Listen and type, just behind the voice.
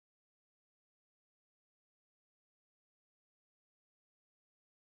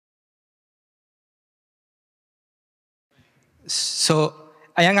So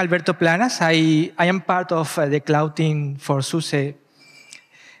I am Alberto Planas. I am part of the cloud team for SUSE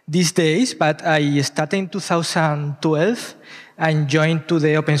these days, but I started in 2012 and joined to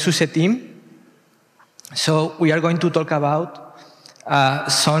the openSUSE team. So we are going to talk about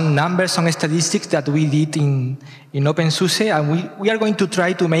some numbers, some statistics that we did in openSUSE, and we are going to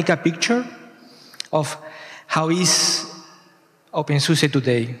try to make a picture of how is openSUSE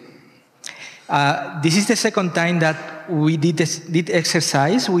today. This is the second time that we did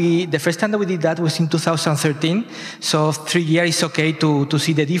exercise. The first time that we did that was in 2013. So 3 years is okay to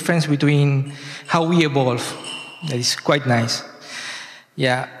see the difference between how we evolve. That is quite nice.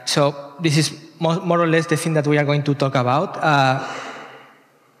 Yeah, so this is more or less the thing that we are going to talk about.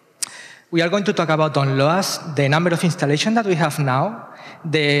 We are going to talk about downloads, the number of installations that we have now,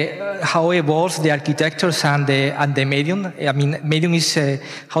 how evolves the architectures and the medium. I mean, medium is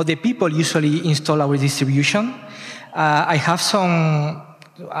how the people usually install our distribution. I have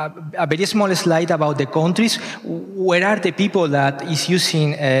a very small slide about the countries. Where are the people that is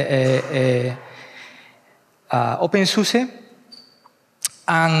using openSUSE?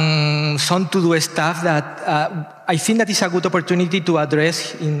 And some to-do stuff that I think that is a good opportunity to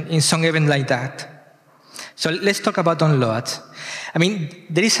address in some event like that. So let's talk about downloads. I mean,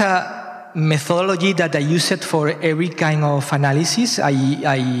 there is a methodology that I use it for every kind of analysis.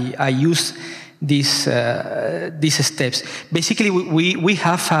 I use these steps. Basically, we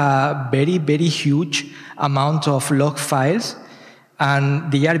have a very, very huge amount of log files,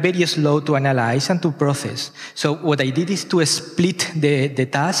 and they are very slow to analyze and to process. So what I did is to split the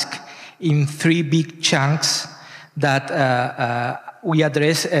task in 3 big chunks that we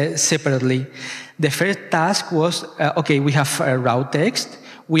address separately. The first task was, okay, we have raw text.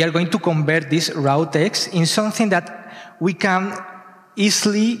 We are going to convert this raw text in something that we can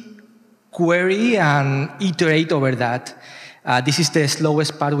easily query and iterate over that. This is the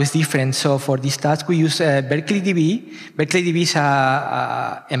slowest part with difference. So for this task, we use BerkeleyDB. BerkeleyDB is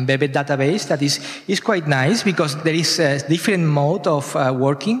an embedded database that is quite nice because there is a different mode of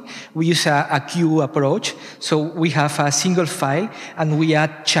working. We use a queue approach. So we have a single file, and we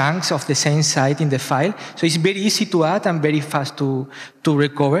add chunks of the same site in the file. So it's very easy to add and very fast to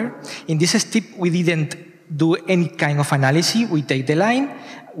recover. In this step, we didn't do any kind of analysis. We take the line,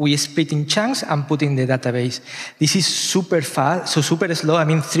 we split in chunks and put in the database. This is super fast, so super slow. I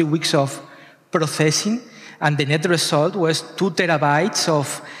mean, 3 weeks of processing, and the net result was 2 terabytes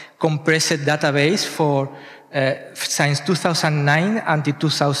of compressed database for since 2009 until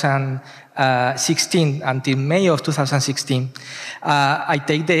 2016, until May of 2016. I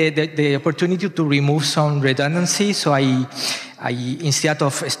take the opportunity to remove some redundancy, so I instead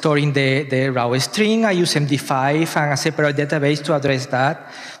of storing the raw string, I use MD5 and a separate database to address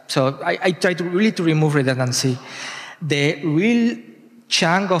that. So I try to really remove redundancy. The real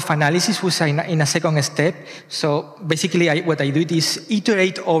chunk of analysis was in a second step. So basically, what I do is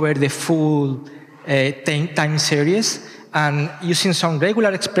iterate over the full time series, and using some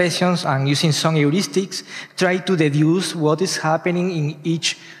regular expressions and using some heuristics, try to deduce what is happening in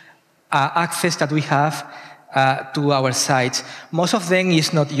each access that we have to our sites. Most of them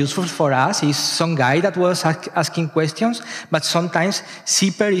is not useful for us. It's some guy that was asking questions, but sometimes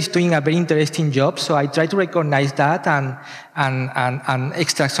Zipper is doing a very interesting job, so I try to recognize that and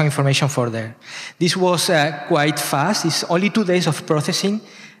extract some information for there. This was quite fast. It's only 2 days of processing.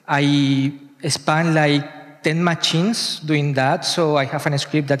 I spent like 10 machines doing that, so I have a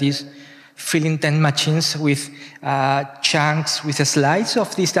script that is filling 10 machines with chunks, with slides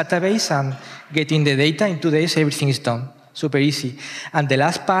of this database, and getting the data. In 2 days, everything is done. Super easy. And the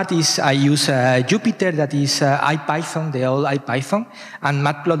last part is I use Jupyter, that is IPython, the old IPython, and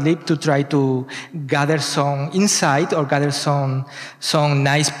Matplotlib to try to gather some insight or gather some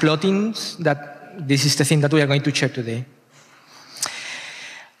nice plottings. That this is the thing that we are going to share today.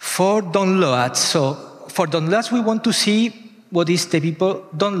 For downloads, so for downloads, we want to see what is the people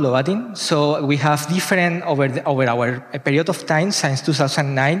downloading. So we have different, over our period of time, since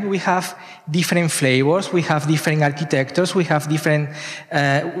 2009, we have different flavors, we have different architectures, we have different,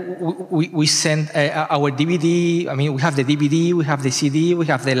 we send our DVD, I mean, we have the DVD, we have the CD, we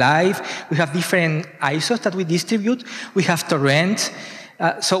have the live, we have different ISOs that we distribute, we have torrents.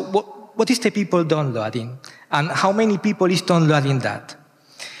 So what is the people downloading? And how many people is downloading that?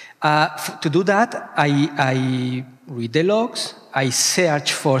 To do that, I read the logs, I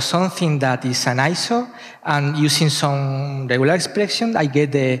search for something that is an ISO, and using some regular expression, I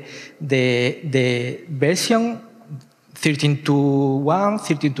get the version 13.2.1,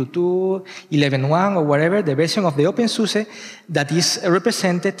 13.2.2, 11.1, or whatever, the version of the openSUSE that is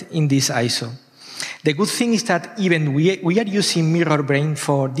represented in this ISO. The good thing is that even we are using Mirror Brain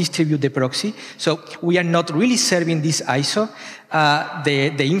for distribute the proxy, so we are not really serving this ISO.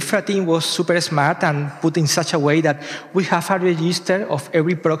 The infra team was super smart and put in such a way that we have a register of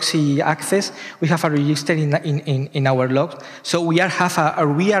every proxy access. We have a register in our logs, so we have a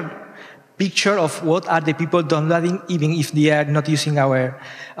real picture of what are the people downloading, even if they are not using our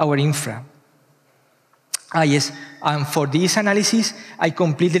infra. Yes, and for this analysis, I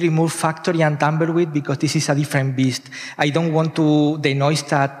completely removed Factory and Tumbleweed because this is a different beast. I don't want the noise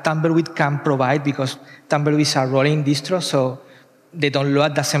that Tumbleweed can provide because Tumbleweed is a rolling distro, so the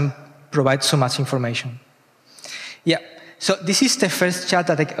download doesn't provide so much information. Yeah, so this is the first chart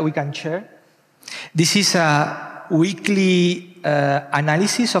that we can share. This is a weekly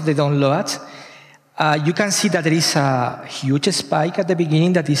analysis of the downloads. You can see that there is a huge spike at the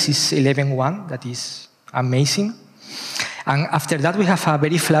beginning, that this is 11.1, that is amazing. And after that, we have a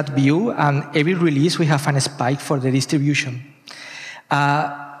very flat view, and every release, we have a spike for the distribution.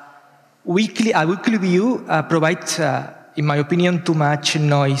 A weekly view provides, in my opinion, too much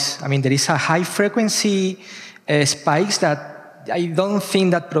noise. I mean, there is a high frequency spikes that I don't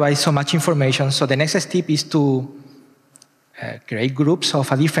think that provides so much information. So the next step is to create groups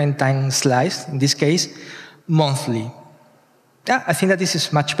of a different time slice, in this case, monthly. Yeah, I think that this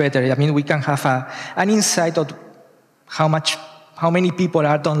is much better. I mean, we can have an insight of how many people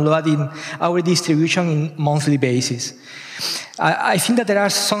are downloading our distribution in monthly basis. I think that there are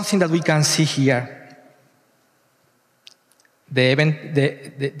something that we can see here. The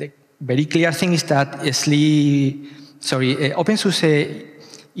very clear thing is that openSUSE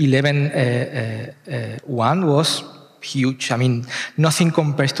 11.1 was huge. I mean, nothing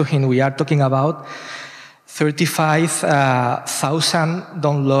compares to him. We are talking about 35,000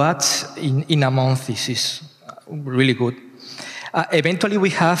 downloads in a month. This is really good. Eventually, we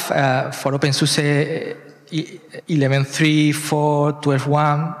have for openSUSE 11.3, 4,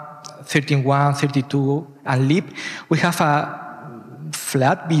 12.1, 13.1, 32, and Leap, we have a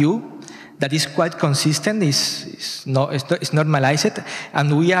flat view that is quite consistent. It's normalized,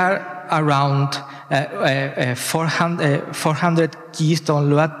 and we are around 400 keys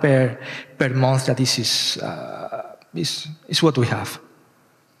download per month. That is what we have.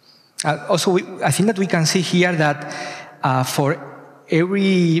 Also, I think that we can see here that for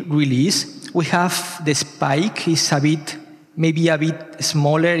every release, we have the spike is maybe a bit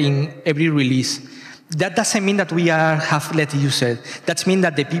smaller in every release. That doesn't mean that we have less users. That means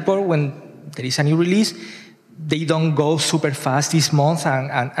that the people, when there is a new release, they don't go super fast this month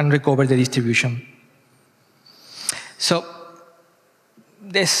and recover the distribution. So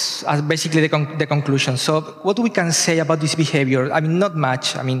this is basically the conclusion. So what we can say about this behavior? I mean, not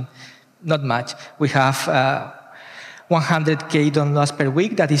much. We have 100K downloads per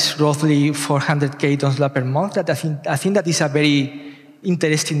week. That is roughly 400K downloads per month. That I think that is a very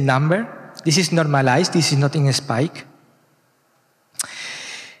interesting number. This is normalized. This is not in a spike.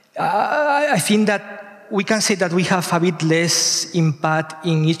 I think that we can say that we have a bit less impact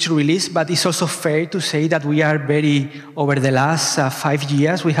in each release, but it's also fair to say that we are over the last 5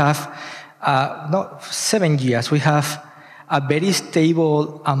 years, we have, 7 years, we have a very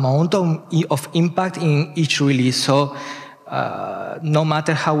stable amount of impact in each release. So no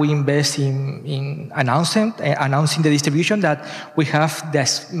matter how we invest in announcing the distribution, that we have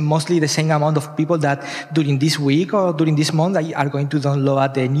mostly the same amount of people that during this week or during this month are going to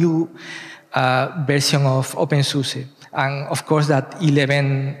download the new version of openSUSE. And of course that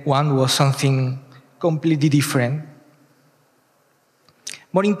 11.1 was something completely different.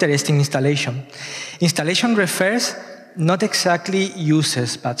 More interesting, installation. Installation refers not exactly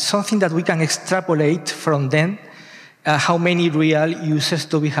users, but something that we can extrapolate from them. How many real users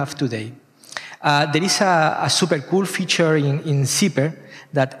do we have today? There is a super cool feature in Zipper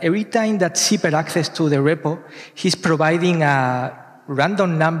that every time that Zipper access to the repo, he's providing a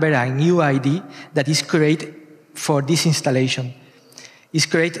random number, a new ID that is created for this installation. It's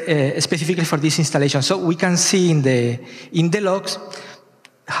created specifically for this installation. So we can see in the logs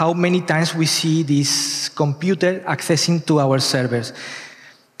how many times we see this computer accessing to our servers.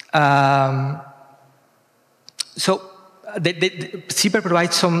 So the Zipper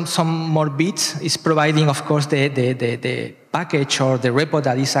provides some more bits. It's providing, of course, the package or the repo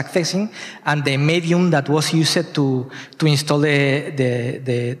that is accessing and the medium that was used to install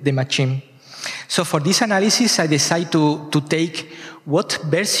the machine. So for this analysis, I decided to take what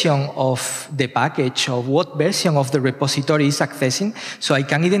version of the package or what version of the repository is accessing, so I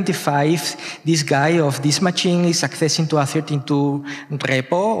can identify if this guy of this machine is accessing to a 13.2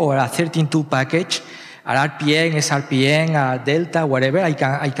 repo or a 13.2 package. RPM, SRPM, Delta, whatever. I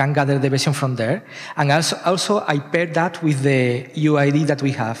can gather the version from there. And also I pair that with the UID that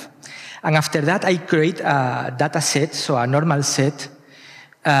we have. And after that, I create a data set, so a normal set,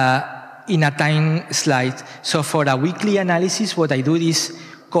 in a time slide. So for a weekly analysis, what I do is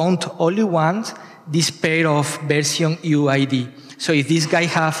count only once this pair of version UID. So if this guy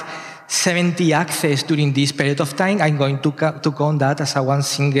have 70 access during this period of time, I'm going to count that as a one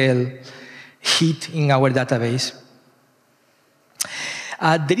single hit in our database.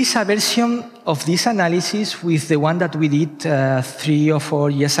 There is a version of this analysis with the one that we did 3 or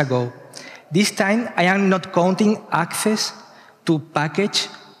 4 years ago. This time, I am not counting access to package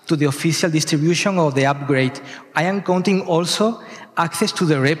to the official distribution or the upgrade. I am counting also access to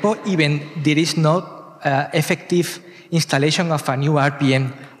the repo, even there is not effective installation of a new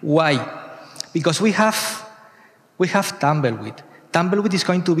RPM. Why? Because we have Tumbleweed. Tumbleweed is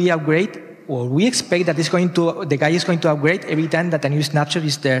going to be upgraded, or we expect that the guy is going to upgrade every time that a new snapshot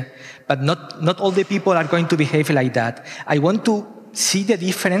is there. But not all the people are going to behave like that. I want to see the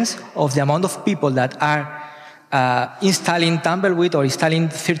difference of the amount of people that are installing Tumbleweed or installing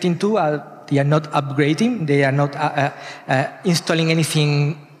 13.2. They are not upgrading. They are not installing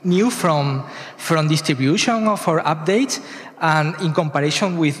anything new from distribution or for updates, and in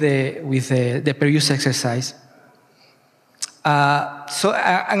comparison with the previous exercise.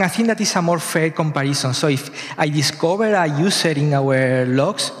 And I think that is a more fair comparison. So if I discover a user in our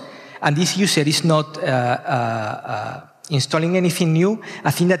logs, and this user is not installing anything new,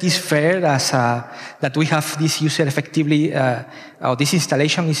 I think that is fair that we have this user effectively, or this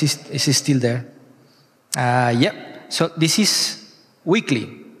installation is still there. So this is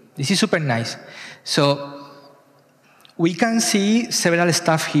weekly. This is super nice. So we can see several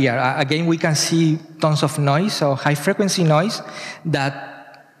stuff here. Again, we can see tons of noise or high-frequency noise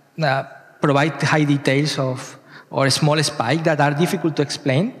that provide high details or a small spike that are difficult to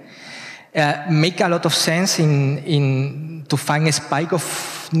explain. Make a lot of sense to find a spike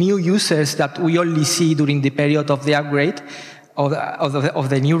of new users that we only see during the period of the upgrade, of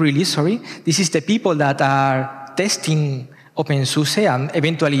the new release, sorry. This is the people that are testing openSUSE and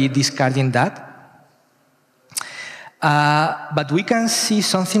eventually discarding that. But we can see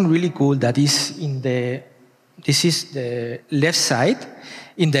something really cool that is this is the left side.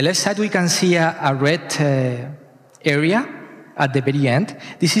 In the left side, we can see a red area at the very end.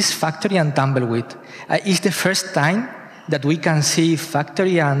 This is factory and Tumbleweed. It's the first time that we can see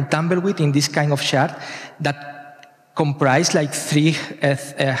factory and Tumbleweed in this kind of chart that comprise like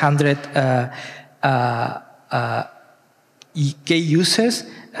 300 K users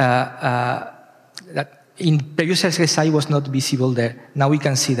that in previous SSI was not visible there. Now we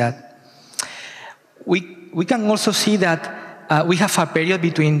can see that. We can also see that we have a period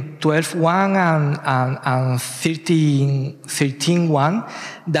between 12.1 and 13.1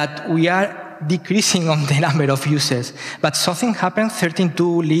 that we are decreasing on the number of users. But something happened,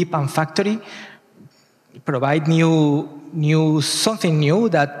 13.2 Leap and Factory provide something new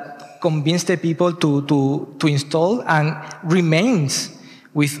that convince the people to install and remains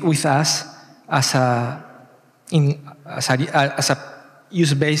with us as a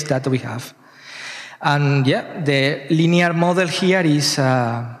use base that we have. And yeah, the linear model here is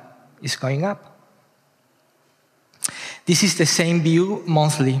going up. This is the same view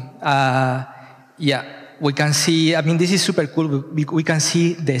monthly. Yeah, we can see, I mean, this is super cool. We can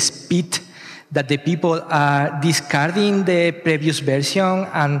see the speed that the people are discarding the previous version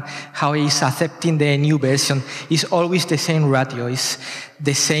and how it's accepting the new version. It's always the same ratio. It's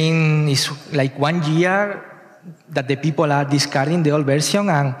the same, it's like 1 year that the people are discarding the old version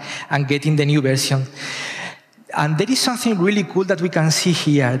and getting the new version. And there is something really cool that we can see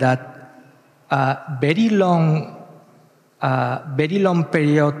here, that very long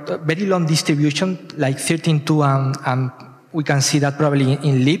distribution, like 13.2, and we can see that probably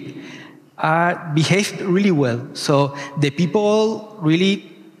in Leap, behaved really well. So the people really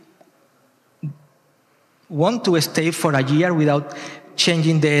want to stay for a year without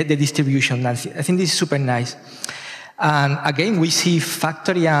changing the distribution. I think this is super nice. And again, we see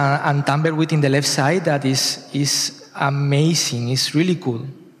Factory and Tumbleweed in the left side. That is amazing. It's really cool.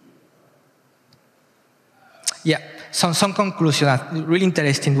 Yeah, some conclusions, really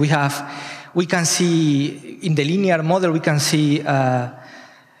interesting. We can see in the linear model, we can see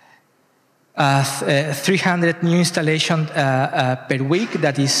 300 new installations per week.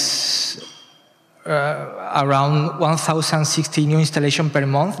 That is around 1,060 new installations per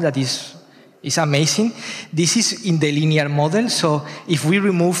month. That is amazing. This is in the linear model. So if we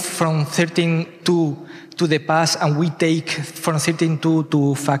remove from 13.2 to to the past and we take from 13.2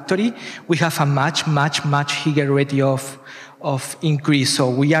 to factory, we have a much higher rate of increase. So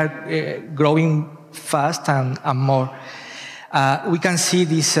we are growing fast and more. We can see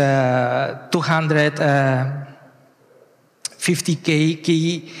this 250K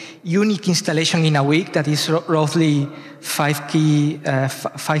key unique installation in a week. That is roughly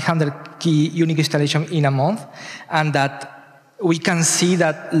 500 key unique installation in a month, and that we can see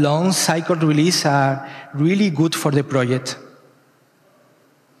that long cycle release are really good for the project.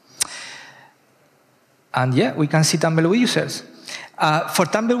 And yeah, we can see Tumbleweed users. For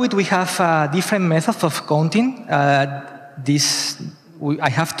Tumbleweed, we have different methods of counting. I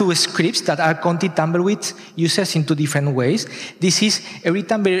have two scripts that are counting Tumbleweed users in two different ways. This is every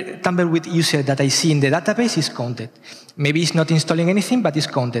Tumbleweed user that I see in the database is counted. Maybe it's not installing anything, but it's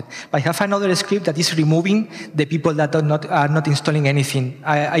counted. But I have another script that is removing the people that are not installing anything.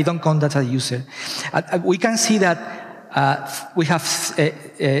 I don't count that as a user. We can see that we have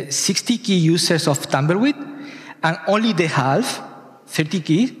 60 key users of Tumbleweed, and only the half,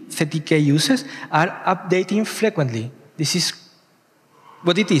 30K users, are updating frequently. This is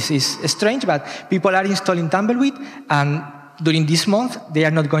what it is. It's strange, but people are installing Tumbleweed, and during this month, they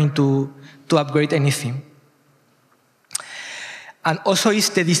are not going to upgrade anything. And also, it's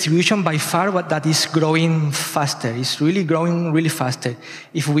the distribution by far that is growing faster. It's really growing really faster.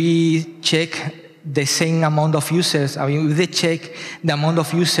 If we check the same amount of users, I mean, if they check the amount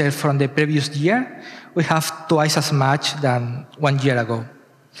of users from the previous year, we have twice as much than 1 year ago.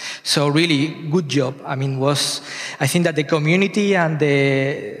 So really, good job. I mean, I think that the community and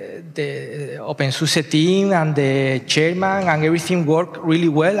the openSUSE team and the chairman and everything worked really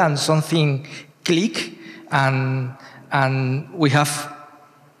well, and something clicked, and we have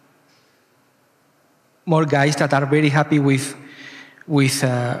more guys that are very happy with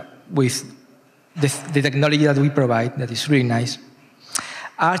the technology that we provide. That is really nice.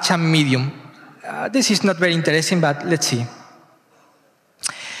 Arch and Medium. This is not very interesting, but let's see.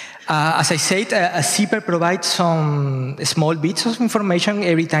 As I said, a zipper provides some small bits of information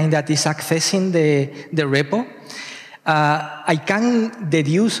every time that is accessing the repo. I can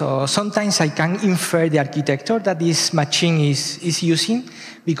deduce, or sometimes I can infer the architecture that this machine is using,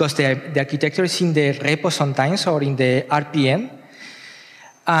 because the architecture is in the repo sometimes or in the RPM.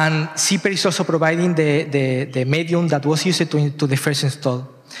 And zipper is also providing the medium that was used to the first install.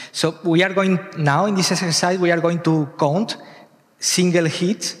 So we are going now in this exercise, we are going to count single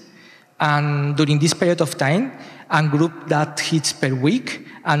hits and during this period of time, and group that hits per week,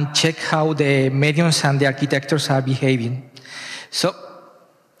 and check how the mediums and the architectures are behaving. So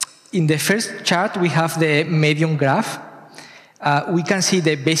in the first chart, we have the medium graph. We can see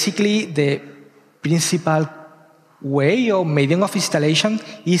that basically the principal way or medium of installation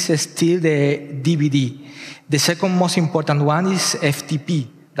is still the DVD. The second most important one is FTP.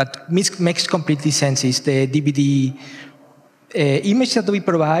 That makes completely sense. It's the DVD image that we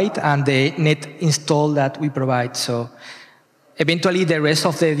provide and the net install that we provide. So eventually the rest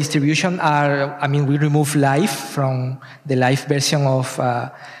of the distribution are, I mean, we remove live from the live version of,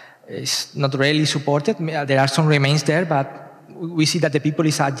 it's not really supported. There are some remains there, but we see that the people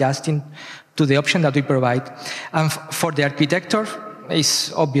is adjusting to the option that we provide. And for the architecture,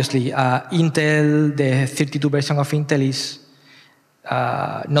 it's obviously Intel, the 32 version of Intel is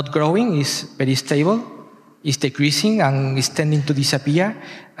not growing, is very stable. Is decreasing and is tending to disappear,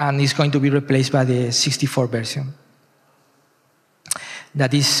 and is going to be replaced by the 64 version.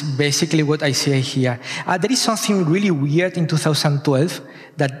 That is basically what I say here. There is something really weird in 2012,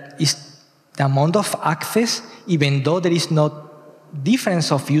 that is the amount of access, even though there is no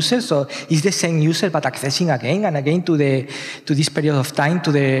difference of users, so it's the same user but accessing again and again to this period of time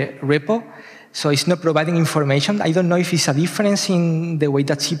to the repo. So it's not providing information. I don't know if it's a difference in the way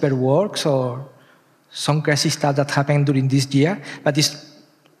that zipper works or some crazy stuff that happened during this year, but it's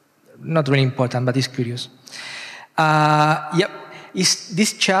not really important, but it's curious.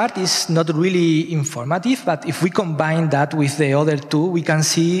 This chart is not really informative, but if we combine that with the other two, we can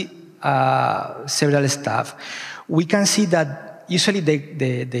see several stuff. We can see that usually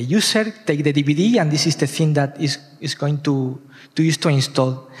the user take the DVD, and this is the thing that is going to use to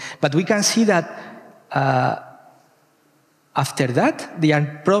install. But we can see that after that, they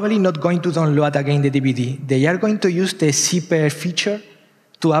are probably not going to download again the DVD. They are going to use the zipper feature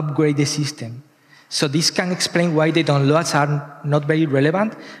to upgrade the system. So this can explain why the downloads are not very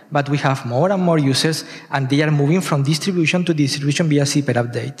relevant, but we have more and more users, and they are moving from distribution to distribution via zipper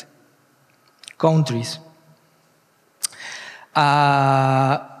update. Countries. There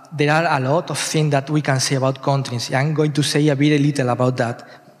are a lot of things that we can say about countries. I'm going to say a very little about that.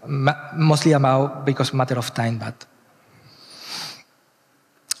 mostly about because matter of time, but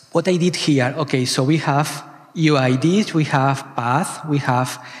what I did here, okay, so we have UIDs, we have path, we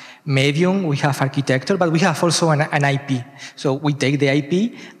have medium, we have architecture, but we have also an IP. So we take the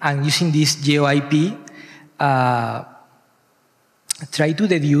IP and using this GeoIP, try to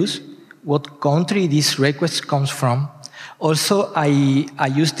deduce what country this request comes from. Also, I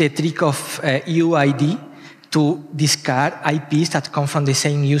use the trick of UID to discard IPs that come from the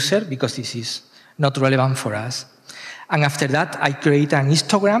same user because this is not relevant for us. And after that, I create an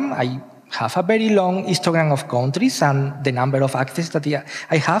histogram. I have a very long histogram of countries and the number of access that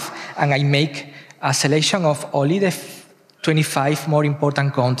I have, and I make a selection of only the 25 more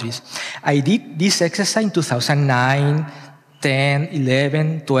important countries. I did this exercise in 2009, 10,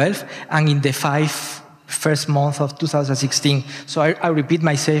 11, 12, and in the first month of 2016. So I repeat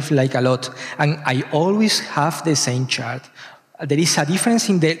myself like a lot, and I always have the same chart. There is a difference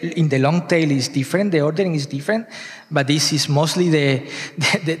in the long tail is different, the ordering is different, but this is mostly the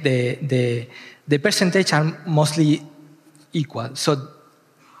percentage are mostly equal. So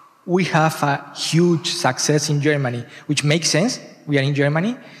we have a huge success in Germany, which makes sense. We are in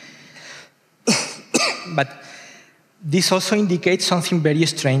Germany, but this also indicates something very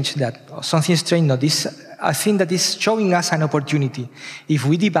strange. I think that is showing us an opportunity. If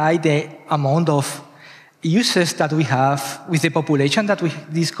we divide the amount of users that we have with the population that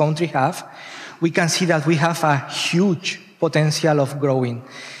this country have, we can see that we have a huge potential of growing.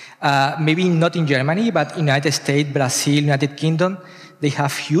 Maybe not in Germany, but United States, Brazil, United Kingdom, they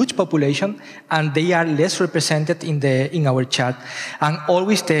have huge population, and they are less represented in our chart. And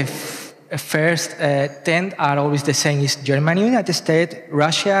always the first 10 are always the same. It's Germany, United States,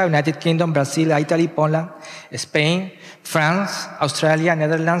 Russia, United Kingdom, Brazil, Italy, Poland, Spain, France, Australia,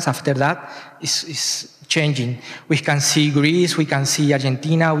 Netherlands. After that, is changing. We can see Greece, we can see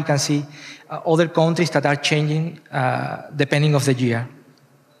Argentina, we can see other countries that are changing depending of the year.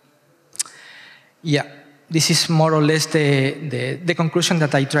 Yeah, this is more or less the conclusion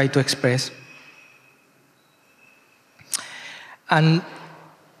that I try to express. And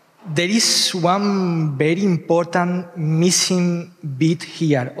there is one very important missing bit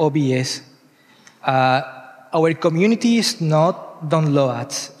here, OBS. Our community is not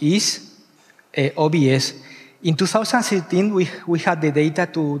downloads, is OBS. In 2013, we had the data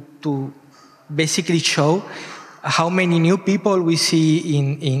to basically show how many new people we see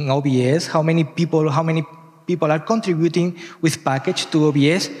in OBS, how many people are contributing with package to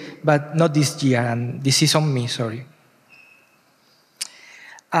OBS, but not this year, and this is on me, sorry.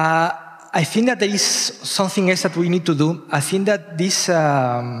 I think that there is something else that we need to do. I think that this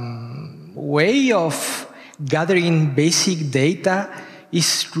way of gathering basic data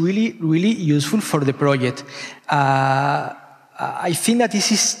is really, really useful for the project. I think that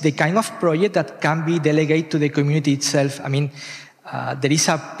this is the kind of project that can be delegated to the community itself. I mean, there is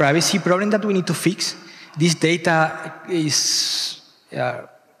a privacy problem that we need to fix. This data is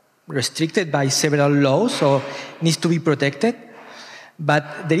restricted by several laws, so needs to be protected.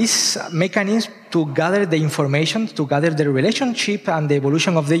 But there is a mechanism to gather the information, to gather the relationship and the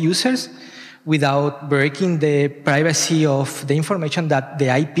evolution of the users without breaking the privacy of the information that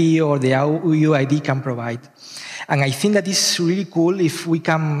the IP or the UID can provide. And I think that is really cool if we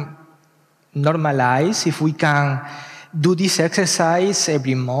can normalize, if we can do this exercise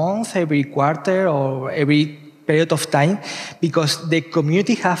every month, every quarter, or every period of time, because the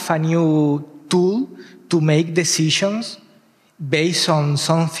community have a new tool to make decisions based on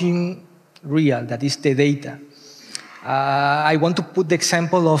something real, that is the data. I want to put the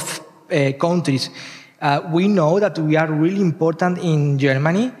example of countries. We know that we are really important in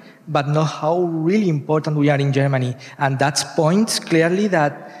Germany, but not how really important we are in Germany. And that points clearly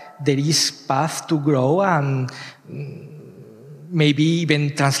that there is path to grow and maybe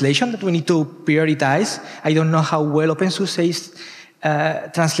even translation that we need to prioritize. I don't know how well openSUSE is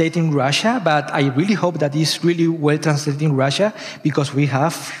translating Russia, but I really hope that it's really well translated in Russia because we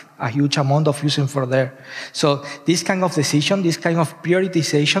have a huge amount of using for there. So this kind of decision, this kind of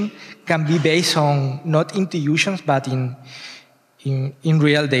prioritization can be based on not intuitions, but in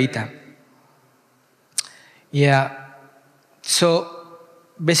real data. Yeah, so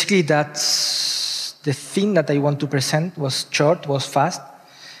basically that's the thing that I want to present. Was short, was fast.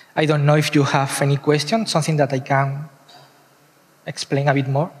 I don't know if you have any questions, something that I can explain a bit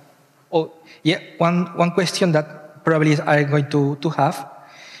more. Oh, yeah, one question that probably I'm going to have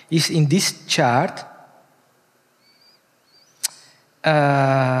is in this chart,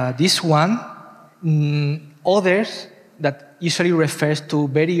 this one, others, that usually refers to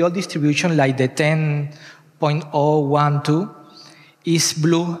very old distribution like the 10.012, is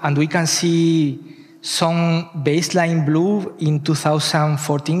blue, and we can see some baseline blue in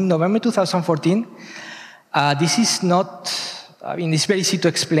 2014, November 2014. This is not, I mean, it's very easy to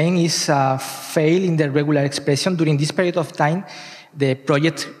explain. It's a fail in the regular expression. During this period of time, the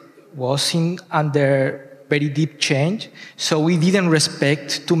project was under very deep change, so we didn't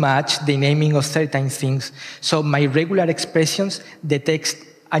respect too much the naming of certain things. So my regular expressions detect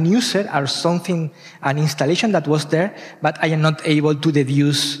an user or something, an installation that was there, but I am not able to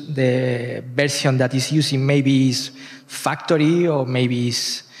deduce the version that is using. Maybe it's factory, or maybe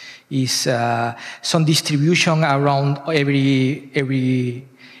it's some distribution around every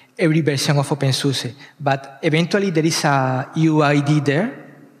version of openSUSE. But eventually there is a UID there,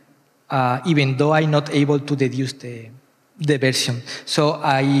 even though I'm not able to deduce the version. So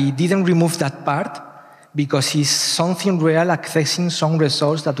I didn't remove that part, because it's something real accessing some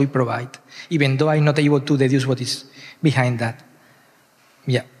resource that we provide, even though I'm not able to deduce what is behind that.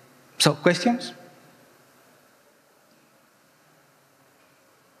 Yeah. So, questions?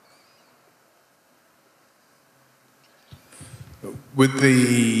 With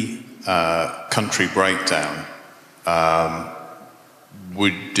the country breakdown,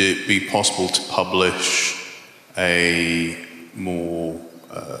 would it be possible to publish a more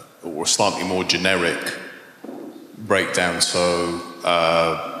or slightly more generic breakdown, so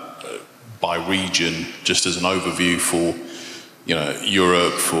by region, just as an overview for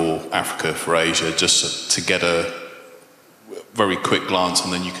Europe, for Africa, for Asia, just to get a very quick glance,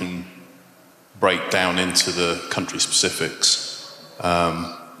 and then you can break down into the country specifics.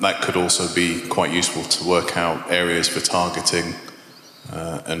 That could also be quite useful to work out areas for targeting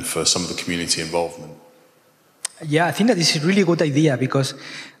and for some of the community involvement. Yeah, I think that is a really good idea, because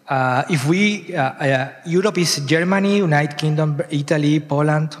if Europe is Germany, United Kingdom, Italy,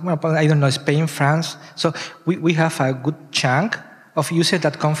 Poland, well, I don't know, Spain, France. So we have a good chunk of users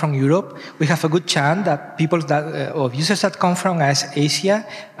that come from Europe. We have a good chunk of users that come from Asia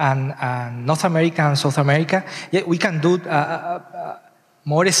and North America and South America. Yeah, we can do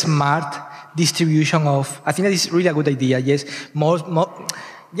more smart distribution of. I think that is really a good idea. Yes,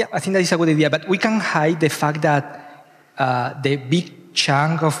 yeah, I think that is a good idea. But we can hide the fact that the big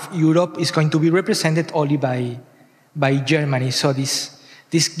chunk of Europe is going to be represented only by Germany. So this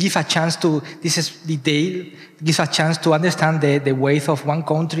gives a chance to, this is detail, gives a chance to understand the weight of one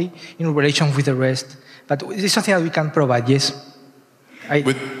country in relation with the rest. But it's something that we can provide, yes.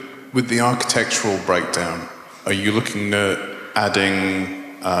 With the architectural breakdown, are you looking at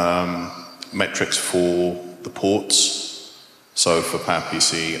adding metrics for the ports? So for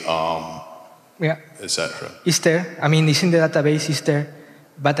PowerPC, ARM, yeah, etc. It's there. I mean, it's in the database, it's there.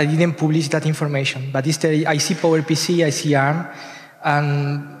 But I didn't publish that information. But it's there. I see PowerPC, I see ARM,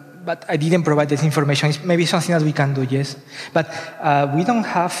 but I didn't provide this information. It's maybe something that we can do, yes. But we don't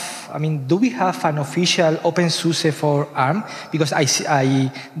have, I mean, do we have an official openSUSE for ARM? Because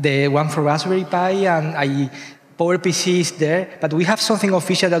the one for Raspberry Pi and PowerPC is there, but we have something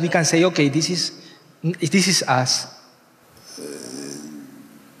official that we can say, okay, this is us.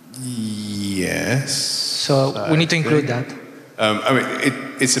 Yes. So we need to include that. I mean,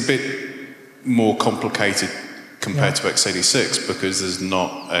 it's a bit more complicated compared to x86, because there's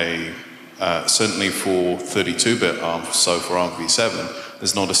not certainly for 32-bit ARM, so for ARM v7,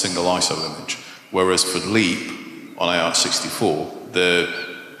 there's not a single ISO image. Whereas for Leap on AR64,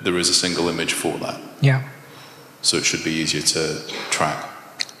 there is a single image for that. Yeah. So it should be easier to track.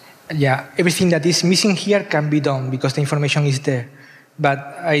 Yeah, everything that is missing here can be done because the information is there. But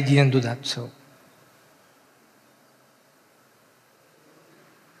I didn't do that, so.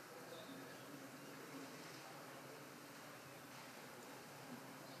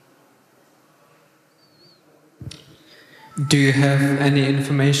 Do you have any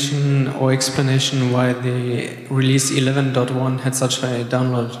information or explanation why the release 11.1 had such high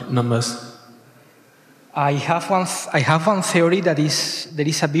download numbers? I have one theory that there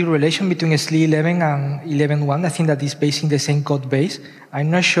is a big relation between SLE 11 and 11.1. I think that is based in the same code base. I'm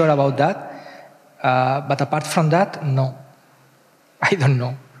not sure about that. But apart from that, no. I don't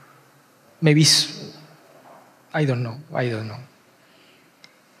know. Maybe I don't know.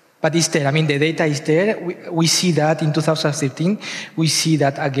 But it's there. I mean, the data is there. We see that in 2013. We see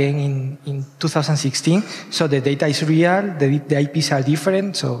that again in 2016. So the data is real. The IPs are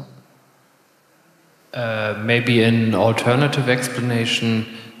different. So. Maybe an alternative explanation,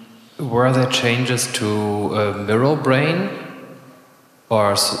 were there changes to mirror brain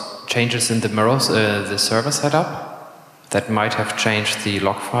or changes in the mirrors, the server setup that might have changed the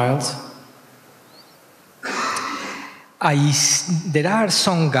log files? There are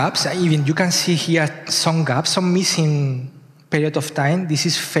some gaps. Even you can see here some gaps, some missing period of time, this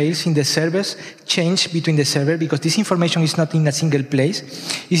is fails in the servers, change between the server, because this information is not in a single place.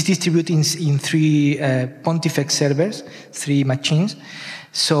 It's distributed in 3 Pontifex servers, 3 machines.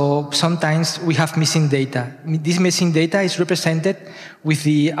 So sometimes we have missing data. This missing data is represented with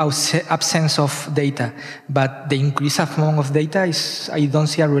the absence of data, but the increase amount of data is, I don't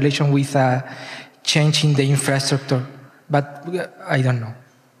see a relation with a change in the infrastructure, but I don't know.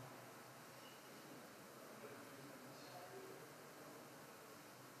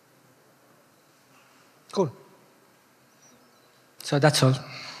 Cool. So that's all.